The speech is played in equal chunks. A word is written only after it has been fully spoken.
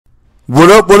What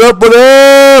up, what up, what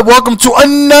up? Welcome to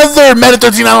another Madden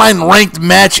 13 Online ranked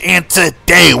match, and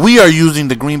today we are using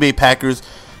the Green Bay Packers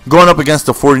going up against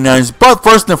the 49ers. But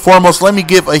first and foremost, let me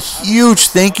give a huge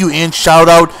thank you and shout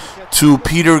out to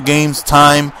Peter Games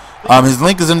Time. His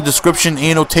link is in the description,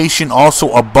 annotation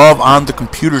also above on the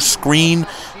computer screen.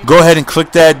 Go ahead and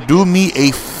click that. Do me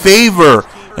a favor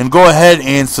and go ahead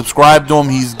and subscribe to him.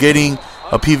 He's getting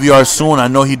a PVR soon. I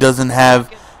know he doesn't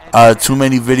have too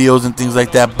many videos and things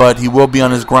like that, but he will be on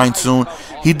his grind soon.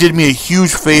 He did me a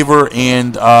huge favor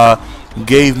and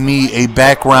gave me a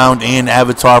background and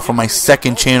avatar for my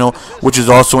second channel, which is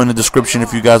also in the description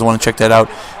if you guys want to check that out.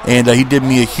 And he did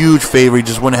me a huge favor. He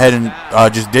just went ahead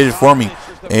and just did it for me,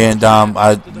 and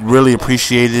I really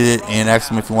appreciated it and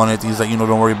asked him if he wanted it. He's like,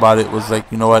 don't worry about it. It was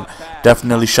like, you know what,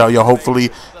 definitely shout y'all. Hopefully,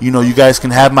 you guys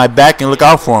can have my back and look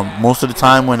out for him. Most of the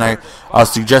time when I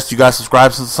suggest you guys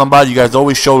subscribe to somebody, you guys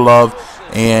always show love,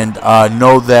 and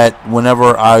know that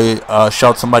whenever I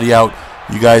shout somebody out,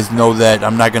 you guys know that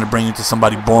I'm not going to bring you to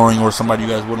somebody boring or somebody you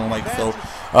guys wouldn't like. So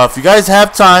if you guys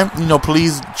have time,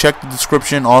 please check the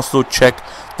description. Also check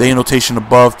the annotation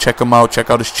above. Check him out. Check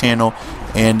out his channel.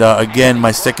 And again,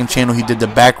 my second channel, he did the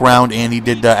background and he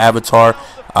did the avatar,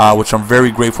 which I'm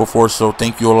very grateful for. So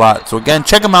thank you a lot. So again,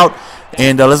 check him out.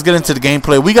 And let's get into the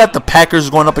gameplay. We got the Packers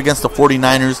going up against the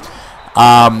 49ers.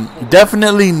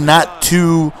 Definitely not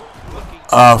too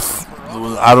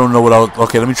I don't know what I was.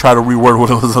 Okay, let me try to reword what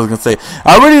I was going to say.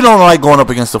 I really don't like going up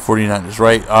against the 49ers,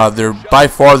 right? They're by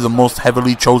far the most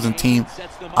heavily chosen team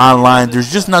online.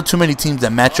 There's just not too many teams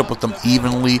that match up with them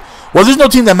evenly. Well, there's no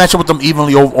team that match up with them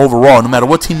evenly overall. No matter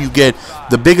what team you get,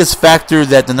 the biggest factor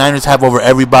that the Niners have over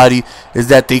everybody is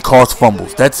that they cause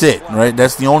fumbles. That's it, right?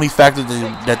 That's the only factor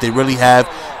that they really have.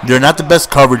 They're not the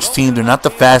best coverage team. They're not the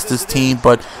fastest team,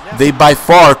 but they by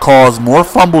far cause more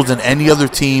fumbles than any other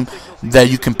team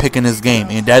that you can pick in this game,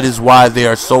 and that is why they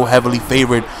are so heavily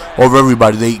favored over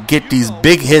everybody. They get these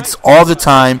big hits all the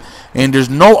time, and there's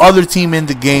no other team in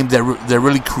the game that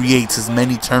really creates as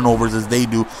many turnovers as they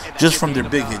do just from their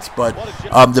big hits. But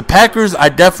the Packers I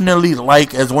definitely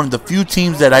like as one of the few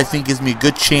teams that I think gives me a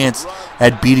good chance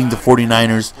at beating the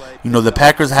 49ers. The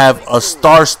Packers have a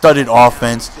star-studded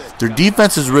offense. Their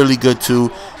defense is really good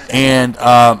too. And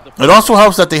it also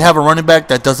helps that they have a running back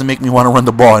that doesn't make me want to run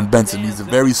the ball in Benson. He's a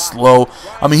very slow.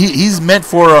 I mean, he's meant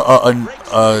for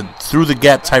a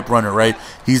through-the-gap type runner, right?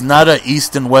 He's not an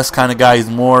east and west kind of guy. He's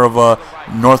more of a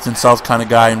north and south kind of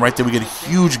guy. And right there we get a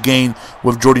huge gain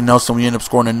with Jordy Nelson. We end up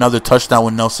scoring another touchdown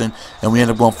with Nelson, and we end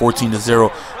up going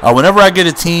 14-0. Whenever I get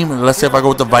a team, let's say if I go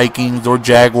with the Vikings or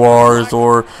Jaguars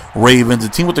or Ravens, a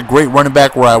team with a great running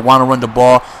back where I want to run the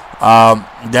ball,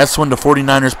 that's when the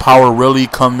 49ers power really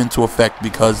come into effect,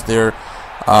 because they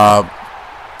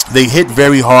hit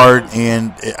very hard,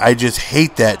 and I just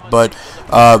hate that. But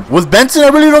with Benson, I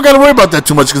really don't got to worry about that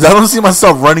too much, because I don't see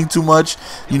myself running too much.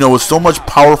 With so much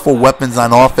powerful weapons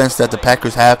on offense that the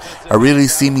Packers have, I really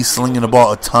see me slinging the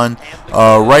ball a ton.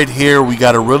 Right here, we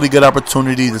got a really good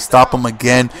opportunity to stop him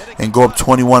again and go up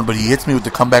 21, but he hits me with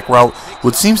the comeback route,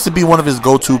 which seems to be one of his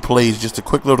go-to plays, just a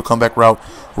quick little comeback route.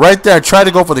 Right there, I tried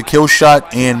to go for the kill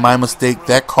shot, and my mistake,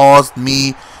 that costed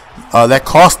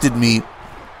me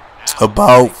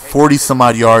about 40 some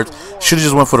odd yards. Should have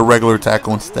just went for the regular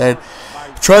tackle instead.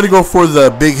 Try to go for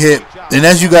the big hit, and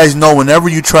as you guys know, whenever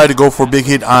you try to go for a big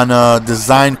hit on a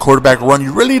designed quarterback run,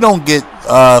 you really don't get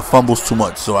fumbles too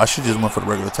much. So I should just went for the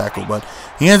regular tackle, but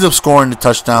he ends up scoring the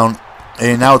touchdown,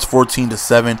 and now it's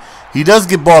 14-7. He does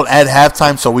get ball at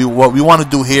halftime, so what we want to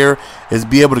do here is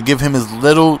be able to give him as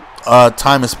little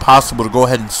time as possible to go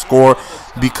ahead and score,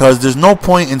 because there's no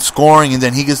point in scoring and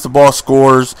then he gets the ball,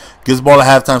 scores, gets the ball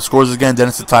at halftime, scores again, then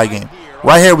it's a tie game.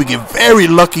 Right here we get very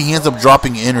lucky. He ends up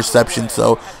dropping an interception,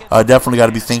 so definitely got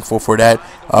to be thankful for that.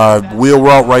 Wheel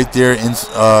route right there,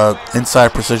 inside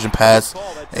precision pass.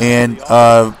 And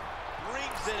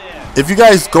if you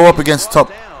guys go up against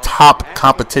top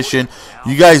competition,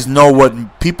 you guys know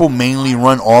what people mainly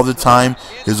run all the time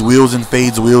is wheels and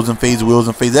fades, wheels and fades, wheels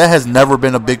and fades. That has never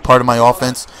been a big part of my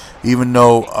offense, even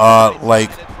though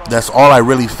like that's all I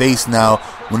really face now.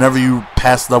 Whenever you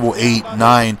pass level 8,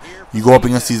 9, you go up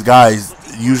against these guys,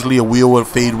 usually a wheel will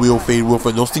fade, wheel fade, wheel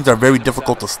fade. Those things are very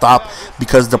difficult to stop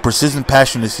because the precision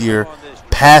passing this year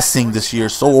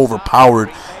is so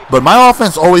overpowered. But my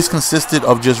offense always consisted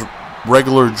of just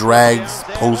regular drags,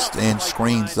 posts, and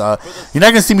screens. You're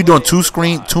not going to see me doing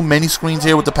too many screens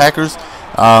here with the Packers.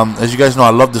 As you guys know, I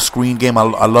love the screen game.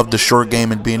 I love the short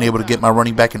game and being able to get my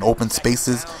running back in open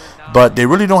spaces. But they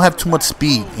really don't have too much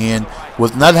speed. And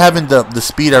with not having the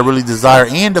speed I really desire,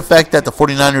 and the fact that the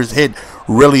 49ers hit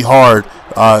really hard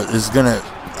is going to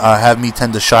have me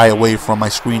tend to shy away from my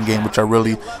screen game, which I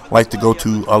really like to go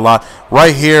to a lot.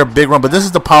 Right here, big run, but this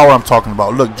is the power I'm talking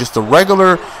about. Look, just a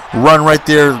regular run right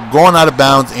there, going out of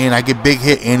bounds, and I get big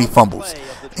hit and he fumbles.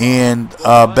 And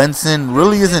Benson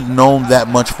really isn't known that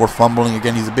much for fumbling.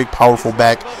 Again, he's a big, powerful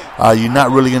back. You're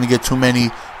not really going to get too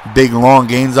many big, long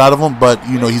gains out of him, but,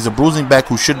 you know, he's a bruising back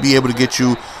who should be able to get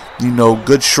you, you know,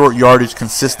 good short yardage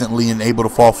consistently and able to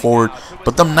fall forward.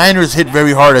 But them Niners hit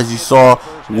very hard, as you saw.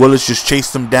 Willis just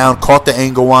chased him down, caught the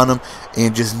angle on him,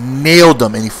 and just nailed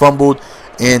him, and he fumbled.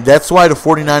 And that's why the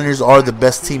 49ers are the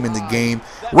best team in the game.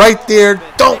 Right there,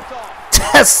 don't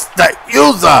test the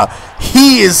user.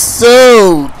 He is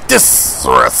so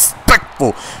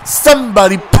disrespectful.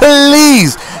 Somebody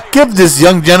please give this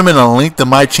young gentleman a link to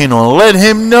my channel and let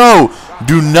him know,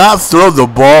 do not throw the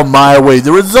ball my way.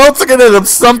 The results are going to end up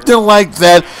something like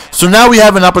that. So now we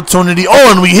have an opportunity.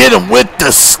 Oh, and we hit him with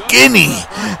the skinny.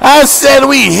 I said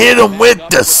we hit him with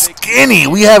the skinny.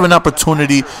 We have an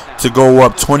opportunity to go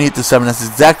up 28-7. That's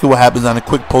exactly what happens on a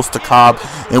quick post to Cobb.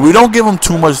 And we don't give him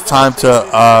too much time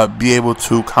to be able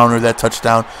to counter that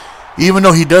touchdown. Even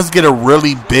though he does get a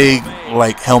really big,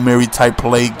 like, Hail Mary type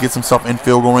play, gets himself in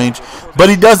field goal range, but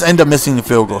he does end up missing the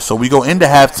field goal. So we go into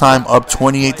halftime up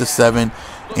 28-7,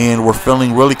 and we're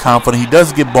feeling really confident. He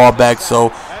does get ball back,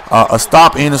 so a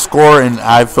stop and a score, and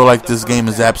I feel like this game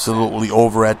is absolutely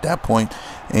over at that point.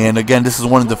 And again, this is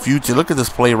one of the few. Look at this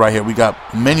play right here. We got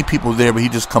many people there, but he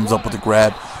just comes up with a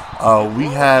grab. We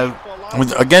have.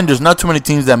 Again, there's not too many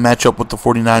teams that match up with the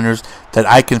 49ers that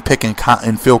I can pick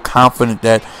and feel confident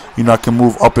that, you know, I can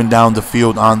move up and down the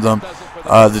field on them.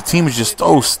 The team is just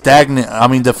so stagnant. I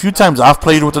mean, the few times I've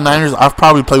played with the Niners, I've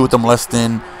probably played with them less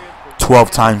than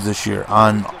 12 times this year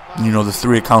on, you know, the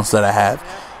 3 accounts that I have.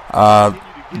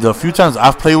 The few times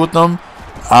I've played with them,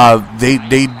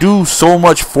 they do so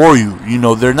much for you. You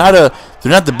know, they're not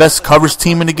the best coverage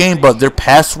team in the game, but their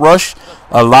pass rush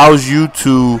allows you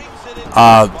to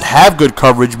have good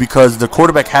coverage because the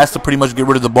quarterback has to pretty much get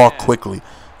rid of the ball quickly.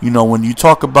 You know, when you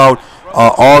talk about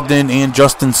Alden and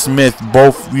Justin Smith,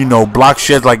 both, you know, block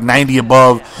sheds like 90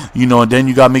 above, you know, and then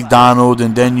you got McDonald,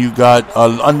 and then you got,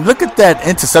 look at that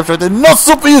interception right there. No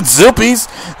super zippies.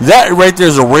 That right there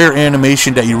is a rare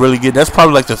animation that you really get. That's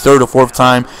probably like the 3rd or 4th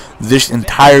time this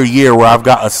entire year where I've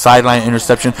got a sideline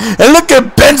interception. And look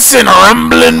at Benson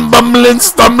rumbling, bumbling,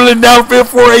 stumbling downfield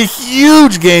for a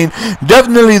huge gain.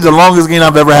 Definitely the longest gain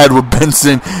I've ever had with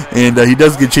Benson, and he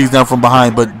does get chased down from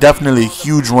behind, but definitely a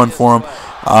huge run for him.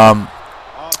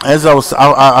 As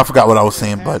I forgot what I was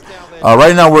saying, but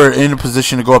right now we're in a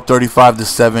position to go up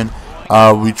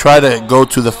 35-7. We try to go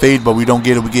to the fade, but we don't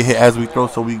get it. We get hit as we throw,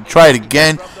 so we try it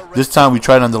again. This time we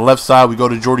try it on the left side. We go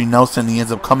to Jordy Nelson. He ends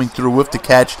up coming through with the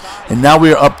catch, and now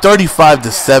we're up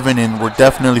 35-7, and we're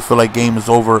definitely feel like game is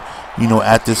over, you know,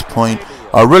 at this point.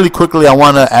 Really quickly, I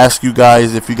want to ask you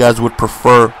guys if you guys would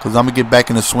prefer, because I'm gonna get back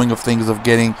in the swing of things of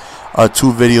getting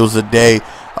 2 videos a day.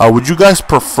 Would you guys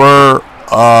prefer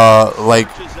like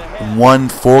 1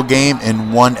 full game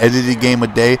and 1 edited game a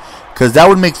day? Because that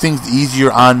would make things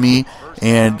easier on me.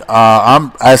 And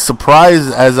I'm as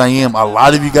surprised as I am. A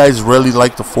lot of you guys really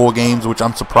like the full games, which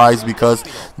I'm surprised because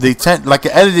they tend, like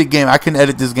an edited game, I can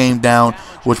edit this game down,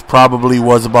 which probably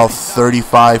was about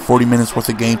 35-40 minutes worth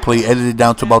of gameplay, edited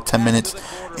down to about 10 minutes.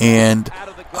 And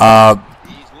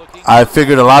I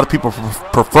figured a lot of people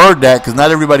preferred that because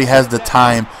not everybody has the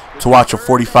time to watch a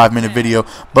 45-minute video.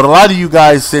 But a lot of you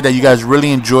guys say that you guys really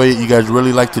enjoy it. You guys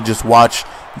really like to just watch,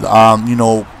 you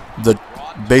know,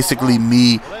 basically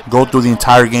me go through the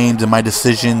entire games and my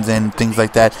decisions and things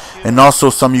like that. And also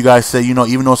some of you guys say, you know,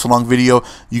 even though it's a long video,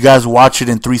 you guys watch it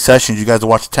in 3 sessions. You guys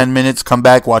watch 10 minutes, come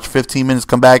back, watch 15 minutes,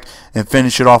 come back, and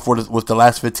finish it off with the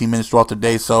last 15 minutes throughout the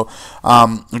day. So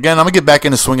again, I'm gonna get back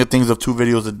in the swing of things of 2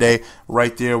 videos a day.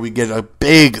 Right there we get a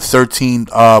big 13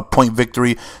 point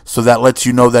victory, so that lets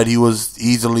you know that he was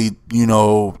easily, you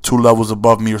know, 2 levels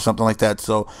above me or something like that.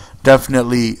 So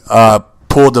definitely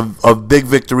pulled a big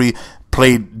victory.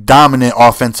 Played dominant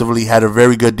offensively, had a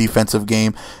very good defensive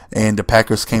game, and the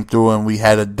Packers came through and we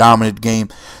had a dominant game.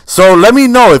 So let me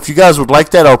know if you guys would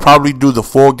like that. I'll probably do the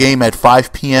full game at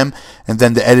 5 p.m. and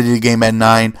then the edited game at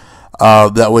 9.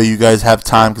 That way you guys have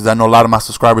time, because I know a lot of my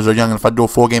subscribers are young, and if I do a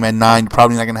full game at 9, you're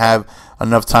probably not going to have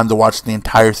enough time to watch the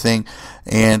entire thing.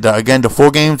 And again, the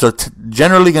full games are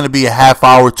generally going to be a half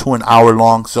hour to an hour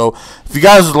long. So if you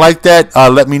guys like that,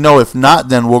 let me know. If not,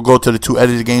 then we'll go to the 2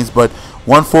 edited games. But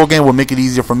 1 full game will make it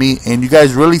easier for me, and you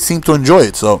guys really seem to enjoy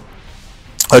it. So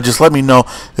just let me know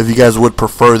if you guys would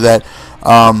prefer that.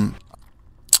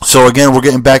 So again, we're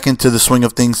getting back into the swing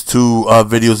of things, 2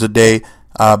 videos a day.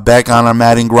 Back on our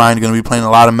Madden grind. Going to be playing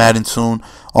a lot of Madden soon.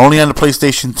 Only on the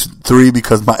PlayStation 3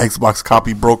 because my Xbox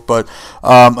copy broke. But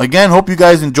again, hope you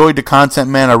guys enjoyed the content,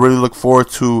 man. I really look forward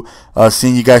to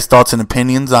seeing you guys' thoughts and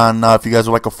opinions on if you guys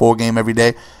would like a full game every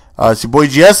day. It's your boy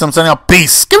GS. I'm signing out.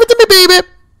 Peace.